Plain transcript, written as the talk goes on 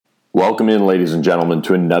Welcome in, ladies and gentlemen,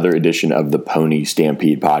 to another edition of the Pony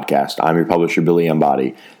Stampede podcast. I'm your publisher, Billy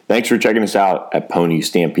Embody. Thanks for checking us out at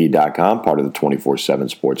ponystampede.com, part of the 24/7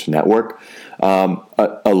 Sports Network. A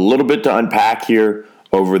little bit to unpack here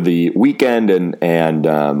over the weekend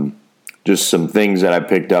and just some things that I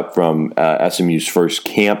picked up from SMU's first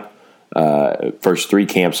camp, first three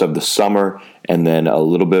camps of the summer, and then a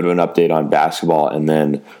little bit of an update on basketball, and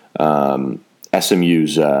then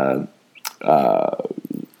SMU's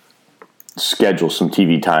schedule. Some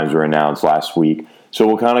TV times were announced last week. So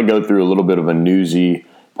we'll kind of go through a little bit of a newsy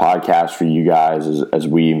podcast for you guys as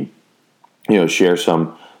we, share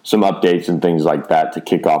some updates and things like that to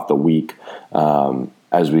kick off the week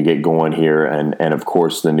as we get going here. And of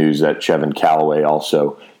course, the news that Chevin Callaway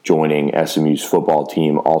also joining SMU's football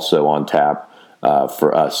team, also on tap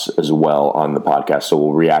for us as well on the podcast. So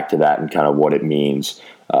we'll react to that and kind of what it means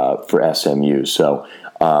for SMU. So,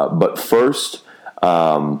 but first,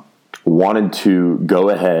 wanted to go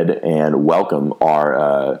ahead and welcome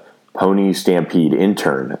our Pony Stampede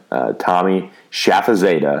intern, Tommy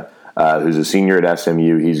Shafazada, who's a senior at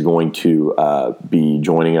SMU. He's going to be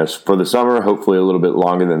joining us for the summer, hopefully a little bit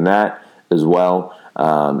longer than that as well.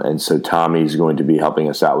 And so Tommy's going to be helping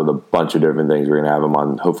us out with a bunch of different things. We're going to have him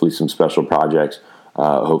on hopefully some special projects,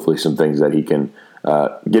 hopefully some things that he can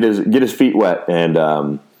get his feet wet and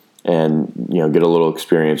get a little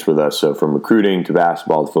experience with us. So from recruiting to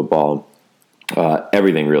basketball to football,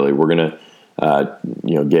 everything really, we're gonna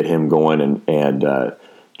get him going and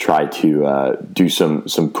try to do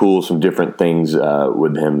some cool, some different things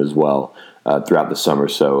with him as well throughout the summer.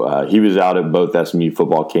 So he was out at both SMU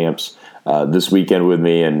football camps this weekend with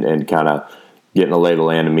me and kind of getting a lay of the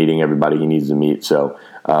land and meeting everybody he needs to meet. So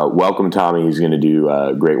welcome, Tommy. He's going to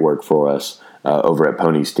do great work for us over at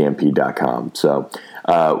ponystampede.com. So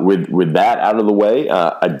with that out of the way,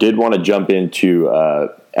 I did want to jump into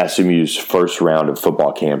SMU's first round of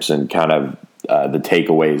football camps and kind of the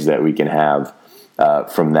takeaways that we can have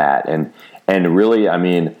from that. And really, I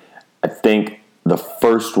mean, I think the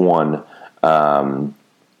first one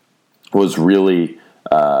was really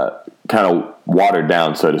kind of watered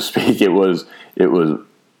down, so to speak. It was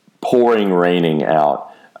pouring, raining out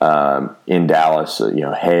in Dallas,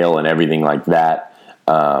 hail and everything like that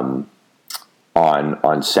on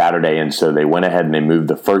Saturday. And so they went ahead and they moved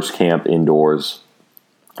the first camp indoors.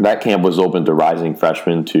 That camp was open to rising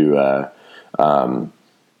freshmen to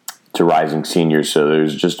rising seniors. So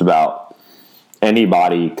there's just about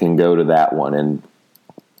anybody can go to that one. And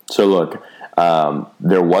so look,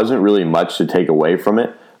 there wasn't really much to take away from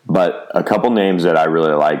it, but a couple names that I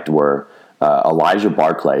really liked were Elijah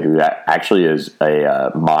Barclay, who actually is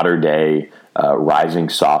a modern day rising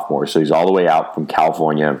sophomore. So he's all the way out from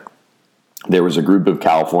California. There was a group of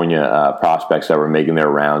California prospects that were making their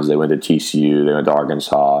rounds. They went to TCU, they went to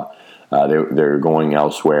Arkansas, they're going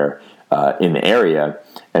elsewhere in the area.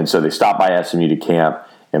 And so they stopped by SMU to camp,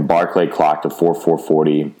 and Barclay clocked a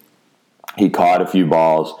 4.440. He caught a few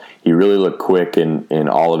balls. He really looked quick in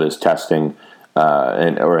all of his testing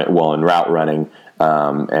in route running.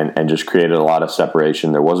 And just created a lot of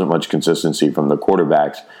separation. There wasn't much consistency from the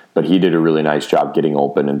quarterbacks, but he did a really nice job getting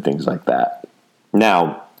open and things like that.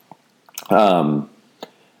 Now,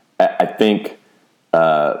 I think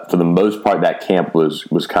for the most part that camp was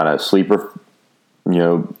kind of sleeper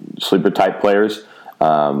type players.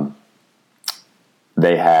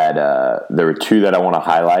 They had there were two that I want to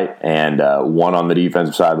highlight, and one on the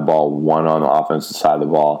defensive side of the ball, one on the offensive side of the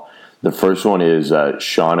ball. The first one is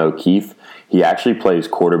Sean O'Keefe. He actually plays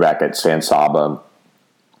quarterback at San Saba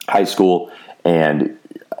High School, and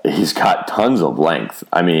he's got tons of length.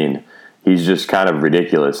 I mean, he's just kind of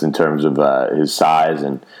ridiculous in terms of his size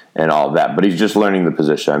and all of that. But he's just learning the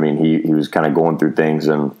position. I mean, he was kind of going through things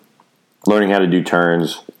and learning how to do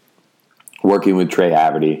turns, working with Trey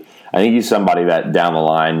Haverty. I think he's somebody that down the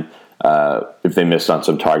line, if they missed on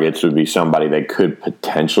some targets, would be somebody they could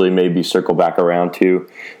potentially maybe circle back around to.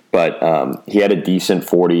 But he had a decent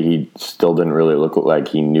 40. He still didn't really look like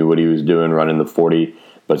he knew what he was doing running the 40,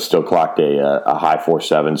 but still clocked a high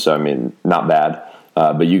 4.7. So, I mean, not bad.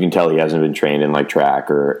 But you can tell he hasn't been trained in like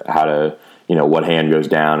track or how to, what hand goes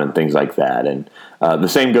down and things like that. And the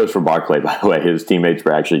same goes for Barclay, by the way. His teammates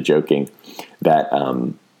were actually joking that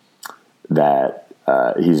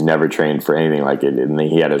he's never trained for anything like it. And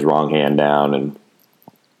he had his wrong hand down and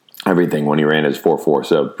everything when he ran his 4.4.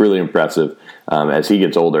 So really impressive. As he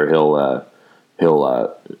gets older,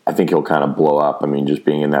 I think he'll kind of blow up. I mean, just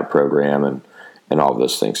being in that program and all of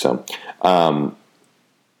those things. So,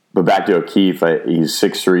 but back to O'Keefe, he's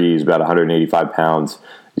 6'3", he's about 185 pounds.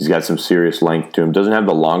 He's got some serious length to him. Doesn't have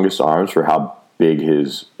the longest arms for how big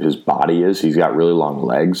his body is. He's got really long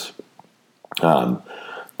legs.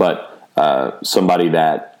 But somebody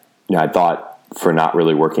that I thought for not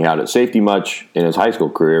really working out at safety much in his high school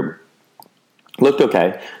career looked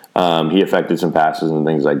okay. He affected some passes and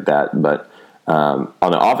things like that. But on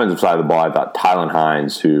the offensive side of the ball, I thought Tylan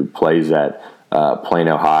Hines, who plays at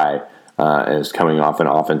Plano High and is coming off an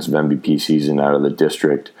offensive MVP season out of the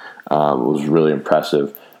district, was really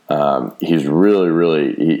impressive. He's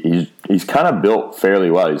really he's kind of built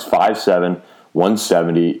fairly well. He's 5'7",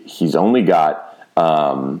 170. He's only got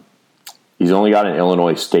an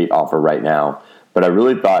Illinois State offer right now, but I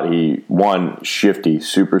really thought shifty,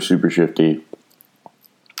 super shifty.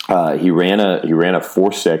 He ran a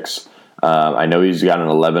 4.6. I know he's got an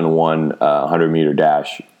 11.1 100-meter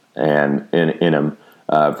dash and in him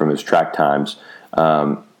from his track times.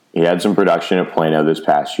 He had some production at Plano this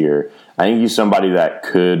past year. I think he's somebody that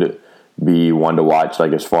could be one to watch,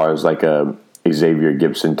 like as far as like a Xavier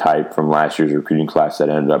Gibson type from last year's recruiting class that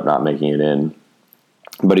ended up not making it in.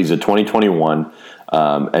 But he's a 2021,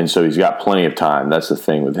 and so he's got plenty of time. That's the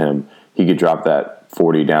thing with him. He could drop that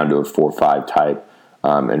 40 down to a 4.5 type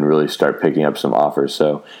and really start picking up some offers.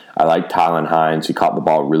 So I like Tylan Hines. He caught the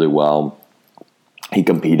ball really well. He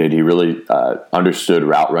competed. He really understood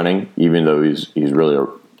route running, even though he's a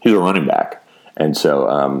running back. And so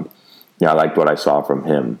I liked what I saw from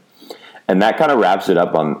him. And that kind of wraps it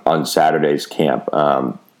up on Saturday's camp.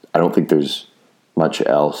 I don't think there's much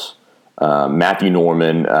else. Matthew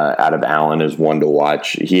Norman out of Allen is one to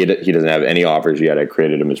watch. He doesn't have any offers yet. I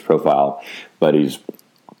created him his profile, but he's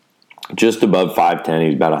just above 5'10".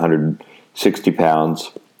 He's about 160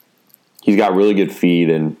 pounds. He's got really good feed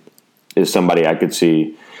and is somebody I could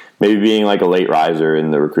see maybe being like a late riser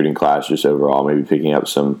in the recruiting class just overall, maybe picking up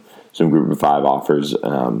some group of 5 offers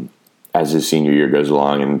as his senior year goes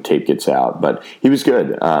along and tape gets out. But he was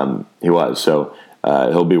good. He was. So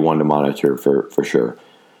he'll be one to monitor for sure.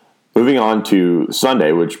 Moving on to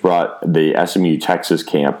Sunday, which brought the SMU Texas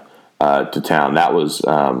camp to town. That was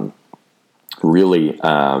really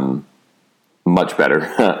much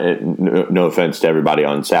better. No offense to everybody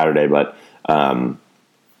on Saturday, but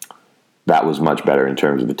that was much better in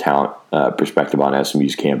terms of the talent perspective on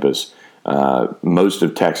SMU's campus. Most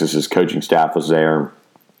of Texas's coaching staff was there.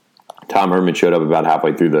 Tom Herman showed up about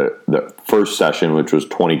halfway through the first session, which was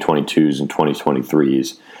 2022s and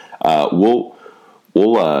 2023s. We'll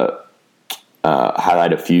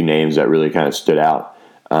highlight a few names that really kind of stood out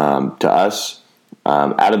to us.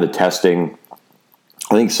 Out of the testing,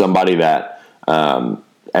 I think somebody that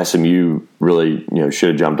SMU really should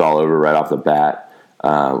have jumped all over right off the bat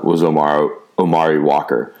was Omari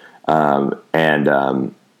Walker.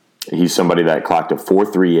 And he's somebody that clocked a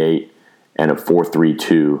 4.38 and a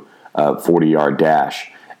 4.32 40-yard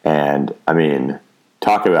dash. And, I mean,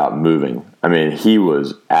 talk about moving. I mean, he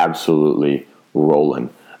was absolutely rolling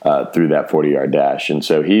through that 40-yard dash. And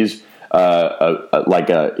so he's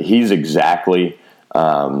he's exactly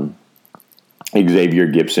Xavier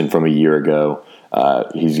Gibson from a year ago.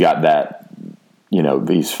 He's got that,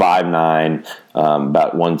 he's 5'9",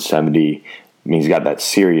 about 170. I mean, he's got that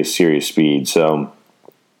serious speed. So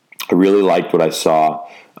I really liked what I saw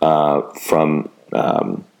from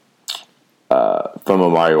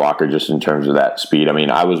Omari Walker just in terms of that speed. I mean,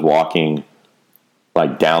 I was walking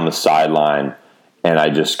like down the sideline, and I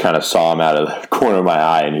just kind of saw him out of the corner of my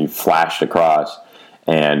eye, and he flashed across,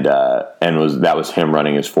 and that was him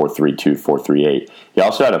running his 4.32, 4.38. He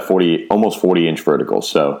also had a almost 40-inch vertical,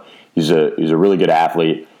 so he's a really good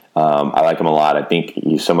athlete. I like him a lot. I think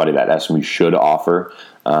he's somebody that SMU should offer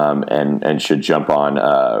and should jump on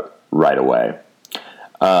right away.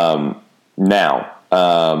 Now,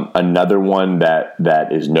 another one that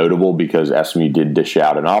is notable because SMU did dish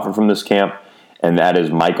out an offer from this camp, and that is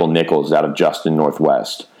Michael Nichols out of Justin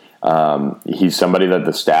Northwest. He's somebody that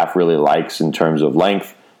the staff really likes in terms of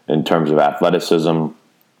length, in terms of athleticism,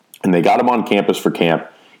 and they got him on campus for camp.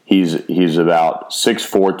 He's about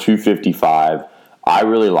 6'4", 255. I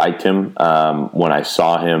really liked him when I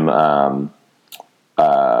saw him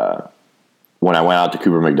when I went out to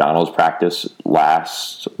Cooper McDonald's practice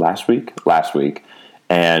last week,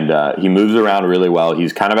 and he moves around really well.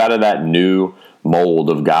 He's kind of out of that new mold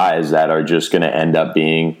of guys that are just going to end up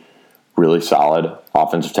being really solid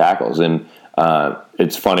offensive tackles. And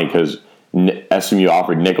it's funny because SMU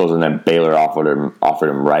offered Nichols and then Baylor offered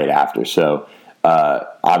him right after. So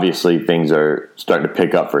obviously things are starting to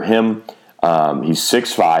pick up for him. He's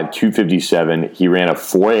 6'5", 257. He ran a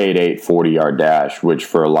 4.88 40-yard dash, which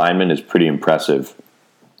for a lineman is pretty impressive.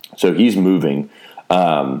 So he's moving.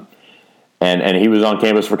 And he was on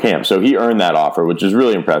campus for camp. So he earned that offer, which is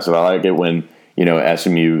really impressive. I like it when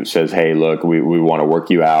SMU says, hey, look, we want to work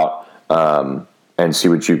you out and see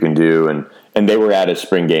what you can do. And they were at his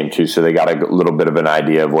spring game too, so they got a little bit of an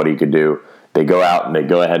idea of what he could do. They go out and they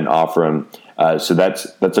go ahead and offer him. So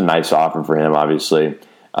that's a nice offer for him, obviously.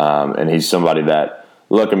 And he's somebody that,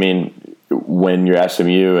 look, I mean, when you're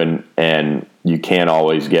SMU and you can't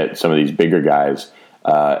always get some of these bigger guys,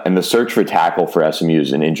 and the search for tackle for SMU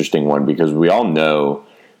is an interesting one because we all know,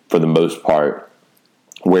 for the most part,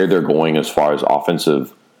 where they're going as far as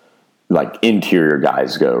offensive, like interior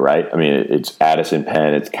guys go, right? I mean, it's Addison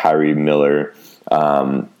Penn, it's Kyrie Miller,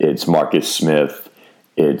 it's Marcus Smith,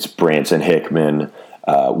 it's Branson Hickman,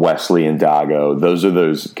 Wesley Ndago. Those are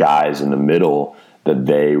those guys in the middle that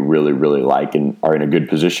they really, really like and are in a good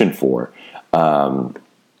position for.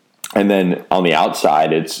 And then on the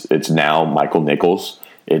outside, it's now Michael Nichols.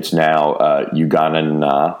 It's now Ugonna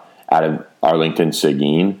Nna out of Arlington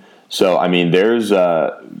Seguin. So, I mean, there's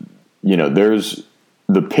the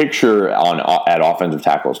picture at offensive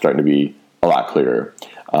tackle is starting to be a lot clearer,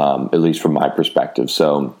 at least from my perspective.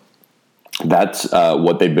 So that's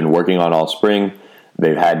what they've been working on all spring.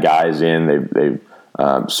 They've had guys in. They've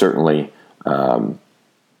certainly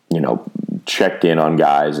checked in on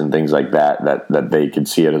guys and things like that they could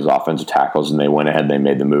see it as offensive tackles, and they went ahead and they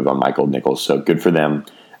made the move on Michael Nichols. So good for them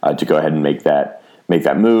to go ahead and make that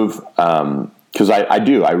move. Because I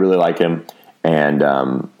really like him, and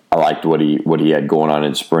I liked what he had going on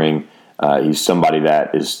in spring. He's somebody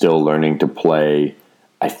that is still learning to play,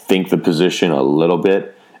 I think, the position a little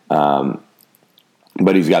bit,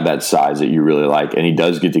 but he's got that size that you really like, and he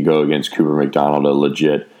does get to go against Cooper McDonald, a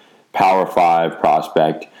legit Power 5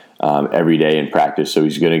 prospect, every day in practice. So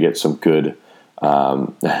he's going to get some good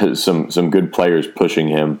some good players pushing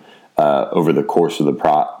him over the course of the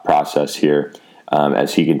process here.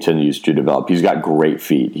 As he continues to develop. He's got great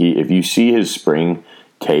feet. If you see his spring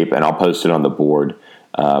tape, and I'll post it on the board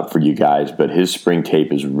for you guys, but his spring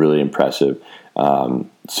tape is really impressive.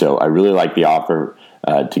 So I really like the offer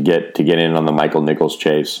to get in on the Michael Nichols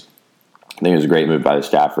chase. I think it was a great move by the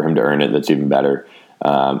staff for him to earn it. That's even better.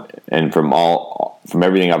 And from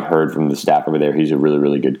everything I've heard from the staff over there, he's a really,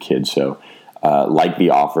 really good kid. So like the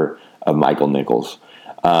offer of Michael Nichols.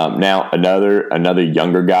 Now another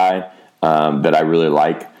younger guy that I really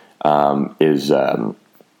like is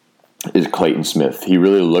Clayton Smith. He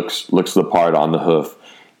really looks the part on the hoof.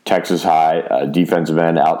 Texas High, defensive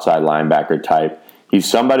end, outside linebacker type. He's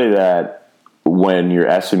somebody that when you're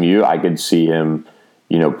SMU, I could see him,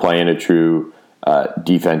 playing a true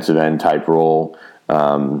defensive end type role.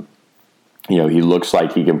 He looks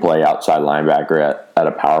like he can play outside linebacker at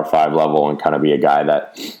a Power 5 level and kind of be a guy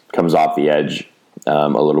that comes off the edge a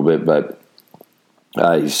little bit, but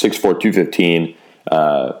he's 6'4", 215,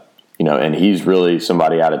 and he's really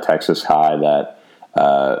somebody out of Texas High that,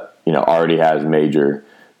 already has major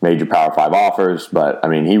Power 5 offers. But, I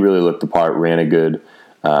mean, he really looked the part, ran a good,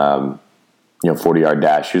 40-yard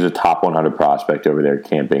dash. He was a top 100 prospect over there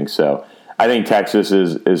camping. So I think Texas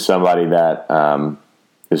is somebody that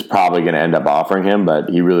is probably going to end up offering him, but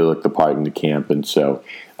he really looked the part in the camp. And so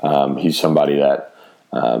he's somebody that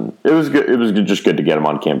it was good. It was just good to get him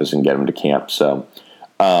on campus and get him to camp. So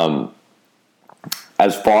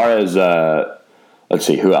as far as let's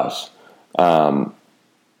see, who else?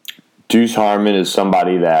 Deuce Harmon is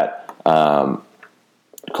somebody that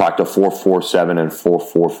clocked a 4.47 and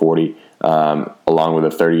 4.40 along with a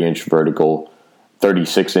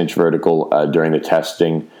 36-inch vertical during the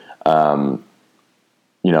testing. I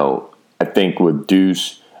think with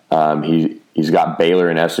Deuce, he's got Baylor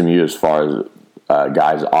and SMU as far as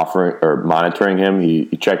guys offering or monitoring him. He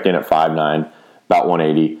checked in at 5'9", about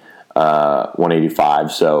 180,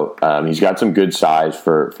 185. So he's got some good size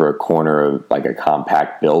for a corner of like a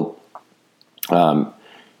compact build.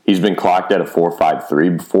 He's been clocked at a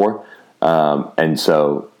 4.53 before. And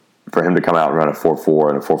so for him to come out and run a 4.4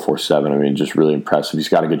 and a 4.47, I mean, just really impressive. He's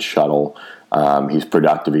got a good shuttle. He's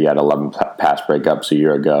productive. He had 11 pass breakups a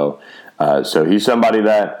year ago. So he's somebody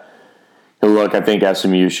that, look, I think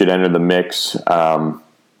SMU should enter the mix,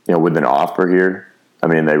 with an offer here. I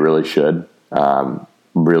mean, they really should.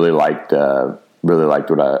 Really liked what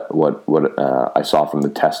I saw from the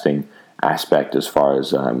testing aspect as far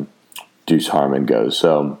as Deuce Harmon goes.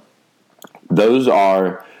 So those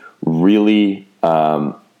are really,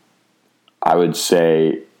 I would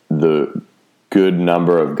say, the good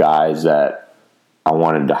number of guys that I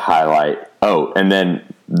wanted to highlight. Oh, and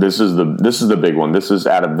then this is the big one. This is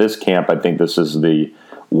out of this camp. I think this is the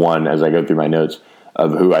one, as I go through my notes,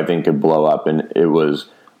 of who I think could blow up. And it was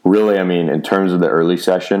really, I mean, in terms of the early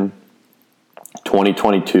session,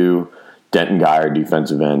 2022 Denton Guyer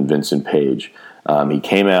defensive end Vincent Page. He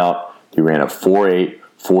came out He ran a 4.8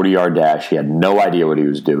 40-yard dash. He had no idea what he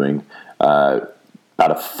was doing. About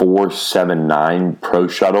a 4.79 pro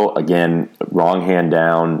shuttle. Again, wrong hand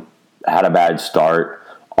down, had a bad start,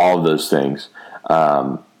 all of those things.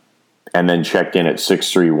 And then checked in at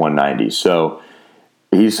 6'3", 190. So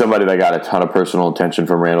he's somebody that got a ton of personal attention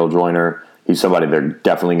from Randall Joyner. He's somebody they're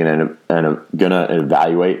definitely going to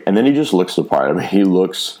evaluate. And then he just looks the part. I mean, he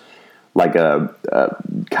looks like a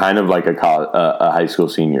kind of like a high school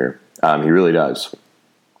senior. He really does.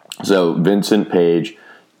 So Vincent Page,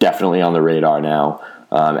 definitely on the radar now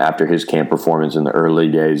after his camp performance in the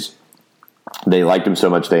early days. They liked him so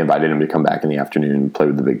much they invited him to come back in the afternoon and play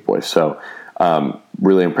with the big boys. So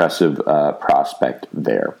really impressive prospect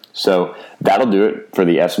there. So that'll do it for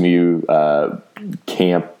the SMU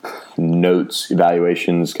camp notes,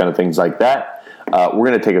 evaluations, kind of things like that. We're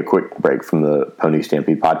going to take a quick break from the Pony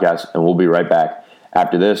Stampede podcast, and we'll be right back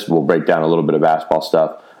after this. We'll break down a little bit of basketball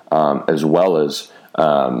stuff as well as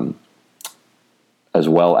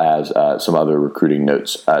some other recruiting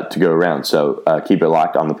notes to go around. So keep it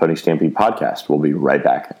locked on the Pony Stampede podcast. We'll be right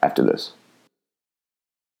back after this.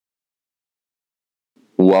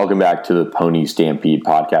 Welcome back to the Pony Stampede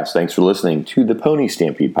podcast. Thanks for listening to the Pony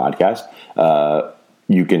Stampede podcast.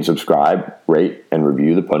 You can subscribe, rate, and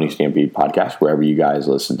review the Pony Stampede podcast wherever you guys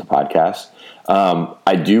listen to podcasts.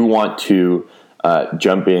 I do want to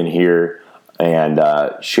jump in here and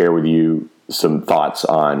share with you some thoughts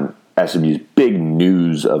on SMU's big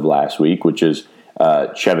news of last week, which is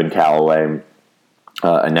Chevin Callaway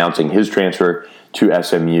announcing his transfer to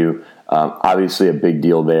SMU. Obviously a big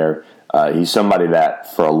deal there. He's somebody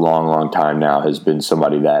that for a long, long time now has been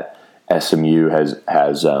somebody that SMU has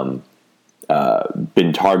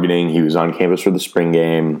been targeting. He was on campus for the spring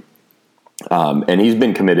game, and he's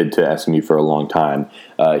been committed to SMU for a long time.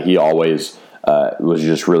 He always was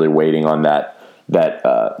just really waiting on that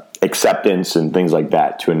acceptance and things like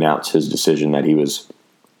that to announce his decision that he was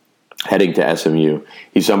heading to SMU.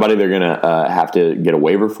 He's somebody they're going to have to get a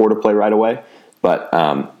waiver for to play right away, but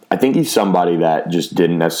I think he's somebody that just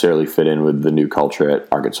didn't necessarily fit in with the new culture at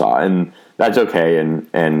Arkansas, and that's okay.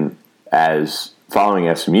 And as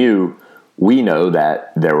following SMU, we know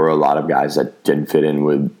that there were a lot of guys that didn't fit in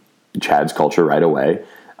with Chad's culture right away,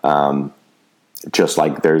 just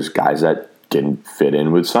like there's guys that didn't fit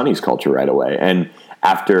in with Sonny's culture right away. And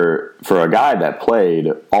for a guy that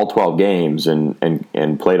played all 12 games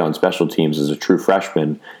and played on special teams as a true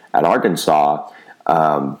freshman at Arkansas,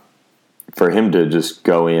 for him to just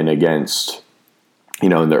go in against, in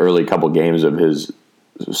the early couple games of his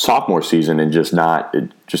sophomore season and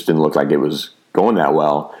it just didn't look like it was going that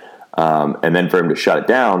well. And then for him to shut it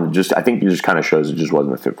down, I think it just kind of shows it just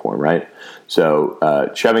wasn't a fit for him, right? So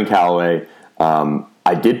Chevin Callaway,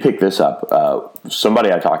 I did pick this up.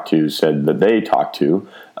 Somebody I talked to said that they talked to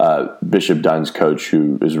Bishop Dunn's coach,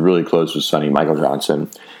 who is really close with Sonny, Michael Johnson,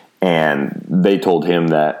 and they told him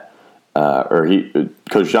that,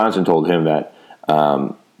 Coach Johnson told him that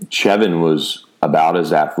Chevin was about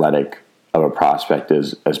as athletic of a prospect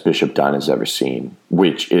as Bishop Dunn has ever seen,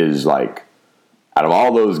 which is like, out of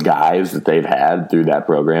all those guys that they've had through that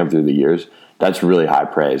program through the years, that's really high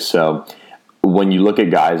praise. So when you look at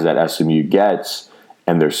guys that SMU gets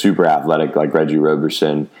and they're super athletic, like Reggie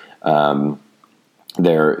Roberson,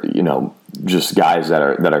 they're just guys that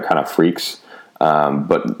are kind of freaks,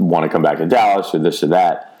 but want to come back to Dallas or this or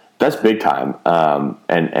that. That's big time.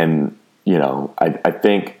 And I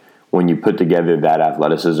think when you put together that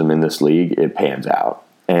athleticism in this league, it pans out.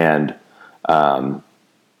 And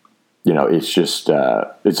it's just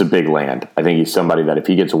it's a big land. I think he's somebody that if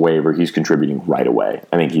he gets a waiver, he's contributing right away.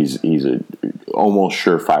 I think he's a almost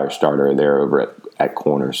surefire starter there over at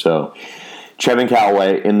corner. So Chevin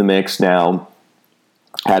Callaway in the mix now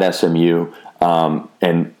at SMU,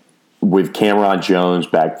 and with Cameron Jones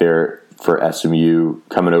back there for SMU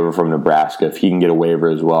coming over from Nebraska, if he can get a waiver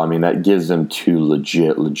as well, I mean that gives them two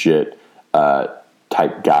legit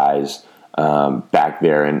type guys back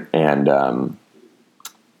there, and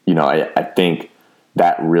I think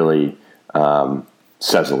that really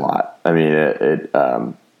says a lot. I mean, it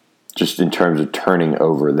just in terms of turning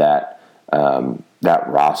over that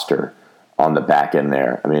roster on the back end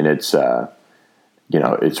there. I mean, it's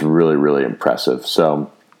it's really, really impressive.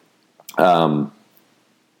 So,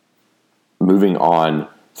 moving on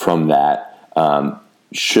from that,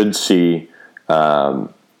 should see.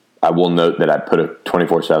 I will note that I put a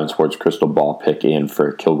 24/7 Sports crystal ball pick in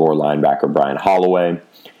for Kilgore linebacker Brian Holloway.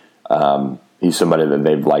 He's somebody that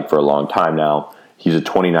they've liked for a long time now. He's a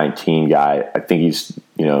 2019 guy. I think he's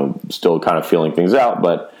still kind of feeling things out,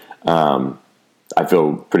 but I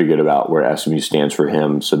feel pretty good about where SMU stands for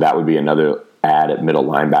him. So that would be another add at middle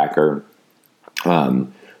linebacker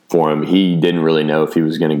for him. He didn't really know if he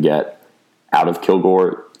was going to get out of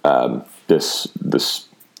Kilgore this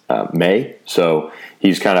May, so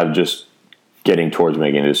he's kind of just getting towards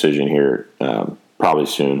making a decision here probably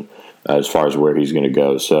soon as far as where he's going to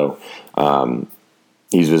go. So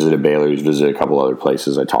he's visited Baylor. He's visited a couple other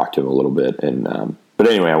places. I talked to him a little bit. But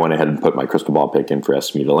anyway, I went ahead and put my crystal ball pick in for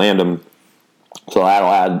SMU to land him. So that'll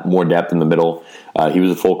add more depth in the middle. He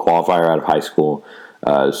was a full qualifier out of high school.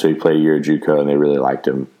 So he played a year at JUCO, and they really liked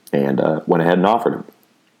him and went ahead and offered him.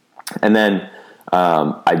 And then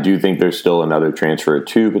I do think there's still another transfer or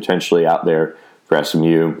two potentially out there for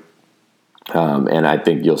SMU. And I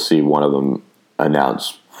think you'll see one of them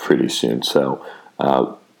announced pretty soon. So,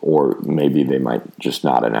 or maybe they might just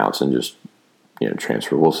not announce and just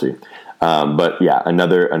transfer. We'll see. But yeah,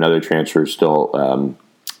 another transfer still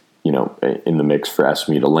in the mix for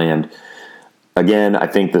SMU to land. Again, I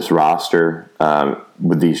think this roster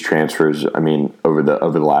with these transfers, I mean, over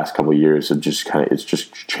the last couple of years, it's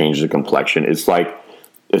just changed the complexion. It's like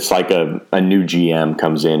a new GM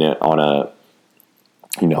comes in on a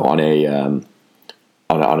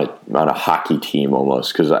hockey team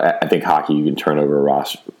almost, because I think hockey you can turn over a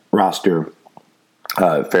roster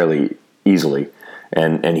fairly easily,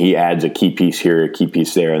 and he adds a key piece here, a key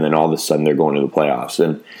piece there, and then all of a sudden they're going to the playoffs.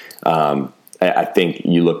 And I think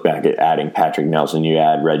you look back at adding Patrick Nelson, you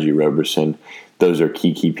add Reggie Roberson, those are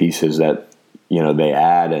key pieces that they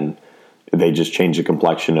add, and they just change the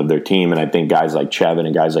complexion of their team. And I think guys like Chevin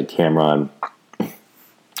and guys like Cameron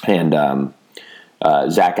and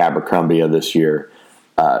Zach Abercrombie this year,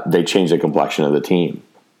 they changed the complexion of the team,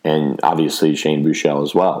 and obviously Shane Buechele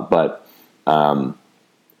as well. But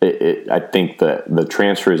I think the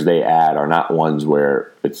transfers they add are not ones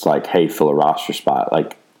where it's like, hey, fill a roster spot.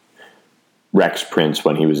 Like Rex Prince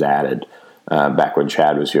when he was added back when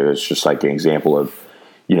Chad was here. That's just like an example of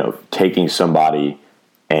taking somebody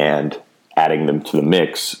and adding them to the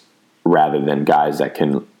mix rather than guys that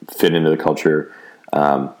can fit into the culture,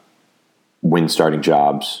 win starting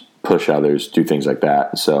jobs, push others, do things like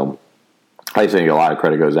that. So I think a lot of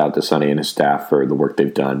credit goes out to Sonny and his staff for the work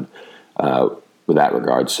they've done with that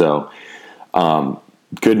regard. So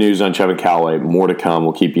good news on Chevin Callaway. More to come.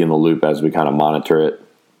 We'll keep you in the loop as we kind of monitor it.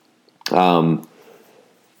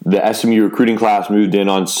 The SMU recruiting class moved in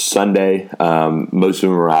on Sunday. Most of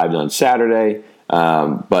them arrived on Saturday,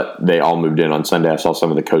 but they all moved in on Sunday. I saw some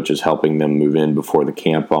of the coaches helping them move in before the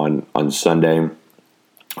camp on Sunday.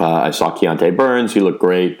 I saw Keontae Burns. He looked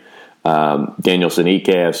great. Daniel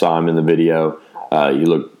Sanike, I saw him in the video. He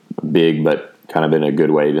looked big, but kind of in a good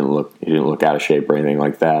way. He didn't look out of shape or anything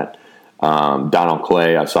like that. Donald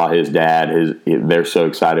Clay, I saw his dad. They're so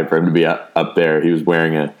excited for him to be up there. He was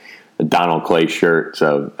wearing a Donald Clay shirt,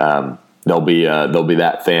 so there'll be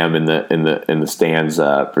that fam in the stands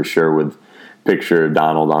for sure with picture of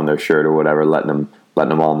Donald on their shirt or whatever, letting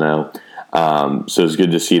them all know. So it's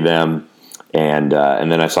good to see them. And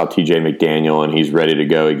then I saw TJ McDaniel, and he's ready to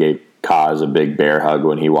go. He gave Kaz a big bear hug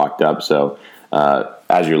when he walked up. So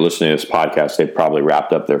as you're listening to this podcast, they've probably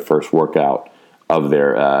wrapped up their first workout of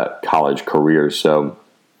their college careers. So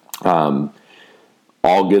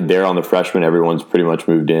all good there on the freshmen. Everyone's pretty much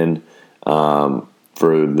moved in.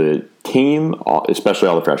 For the team, especially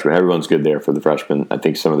all the freshmen, everyone's good there for the freshmen. I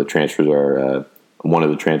think some of the transfers are one of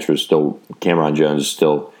the transfers still, Cameron Jones, is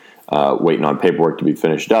still waiting on paperwork to be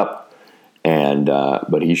finished up. And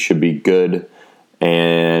but he should be good.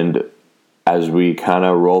 And as we kind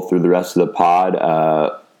of roll through the rest of the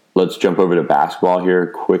pod, let's jump over to basketball here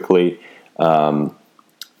quickly.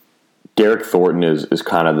 Derek Thornton is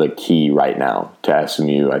kind of the key right now to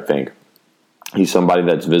SMU, I think. He's somebody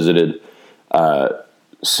that's visited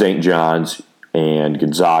St. John's and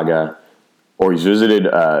Gonzaga, or he's visited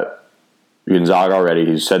Gonzaga already.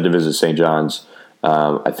 He's said to visit St. John's.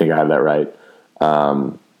 I think I have that right.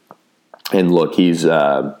 And look, he's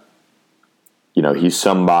he's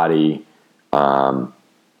somebody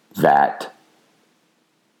that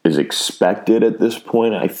is expected at this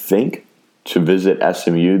point, I think, to visit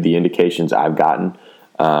SMU. The indications I've gotten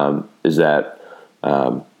is that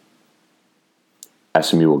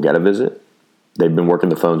SMU will get a visit. They've been working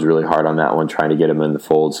the phones really hard on that one, trying to get him in the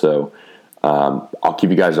fold. So I'll keep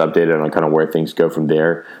you guys updated on kind of where things go from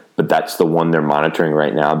there. But that's the one they're monitoring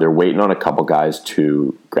right now. They're waiting on a couple guys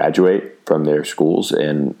to graduate from their schools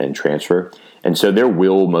and transfer. And so there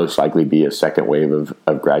will most likely be a second wave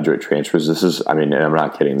of graduate transfers. This is, and I'm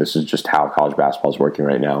not kidding, this is just how college basketball is working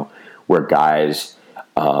right now, where guys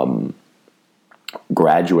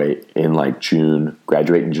graduate in like June,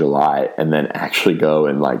 graduate in July, and then actually go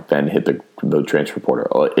and like then hit the transfer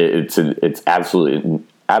portal. It's absolutely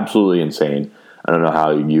absolutely insane. I don't know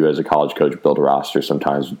how you as a college coach build a roster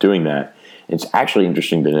sometimes doing that. It's actually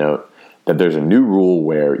interesting to note that there's a new rule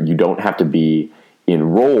where you don't have to be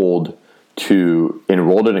enrolled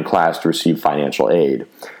in a class to receive financial aid.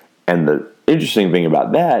 And the interesting thing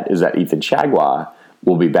about that is that Ethan Chagwa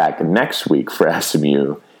will be back next week for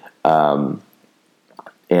SMU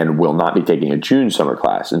and will not be taking a June summer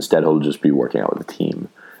class. Instead, he'll just be working out with the team.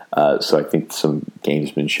 So I think some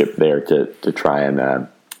gamesmanship there to try and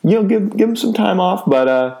give him some time off,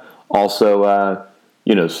 but also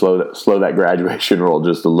slow that graduation roll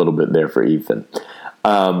just a little bit there for Ethan.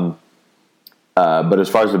 But as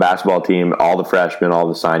far as the basketball team, all the freshmen, all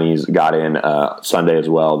the signees got in Sunday as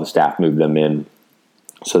well. The staff moved them in.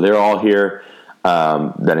 So they're all here.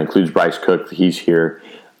 That includes Bryce Cook. He's here.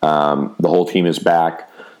 The whole team is back.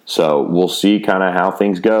 So we'll see kind of how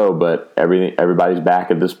things go. But everybody's back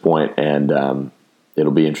at this point, and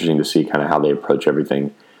it'll be interesting to see kind of how they approach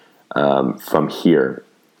everything from here.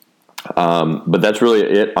 But that's really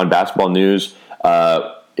it on basketball news.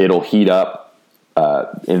 It'll heat up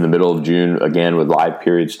in the middle of June again with live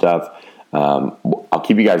period stuff. I'll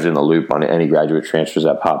keep you guys in the loop on any graduate transfers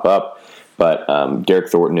that pop up. But Derek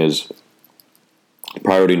Thornton is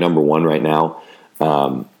priority number one right now,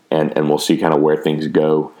 and we'll see kind of where things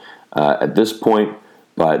go at this point.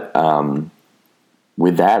 But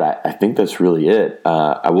with that, I think that's really it.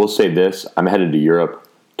 I will say this. I'm headed to Europe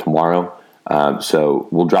tomorrow, so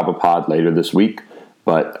we'll drop a pod later this week.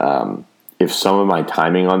 But if some of my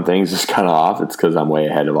timing on things is kind of off, it's because I'm way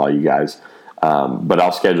ahead of all you guys. But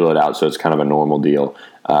I'll schedule it out so it's kind of a normal deal.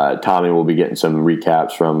 Tommy will be getting some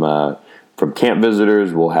recaps from camp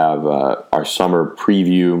visitors. We'll have our summer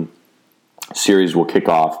preview series will kick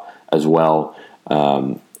off as well,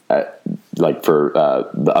 for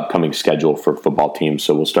the upcoming schedule for football teams.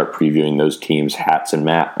 So we'll start previewing those teams. Hats and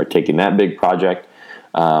Matt are taking that big project.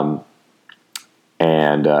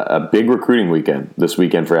 And a big recruiting weekend this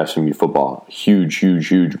weekend for SMU football. Huge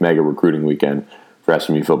mega recruiting weekend for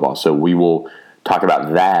SMU football. So we will talk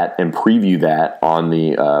about that and preview that on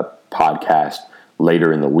the podcast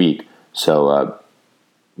later in the week. So,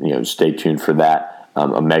 stay tuned for that,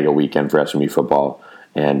 a mega weekend for SMU football.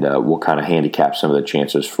 And we'll kind of handicap some of the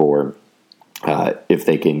chances for if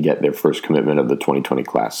they can get their first commitment of the 2020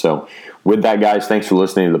 class. So with that, guys, thanks for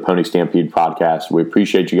listening to the Pony Stampede podcast. We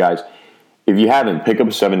appreciate you guys. If you haven't, pick up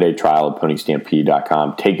a 7-day trial at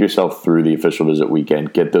ponystampede.com. Take yourself through the official visit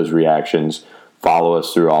weekend. Get those reactions. Follow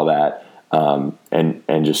us through all that,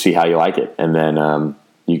 and just see how you like it. And then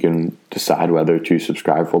you can decide whether to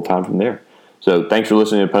subscribe full-time from there. So thanks for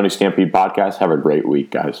listening to the Pony Stampede podcast. Have a great week,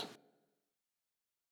 guys.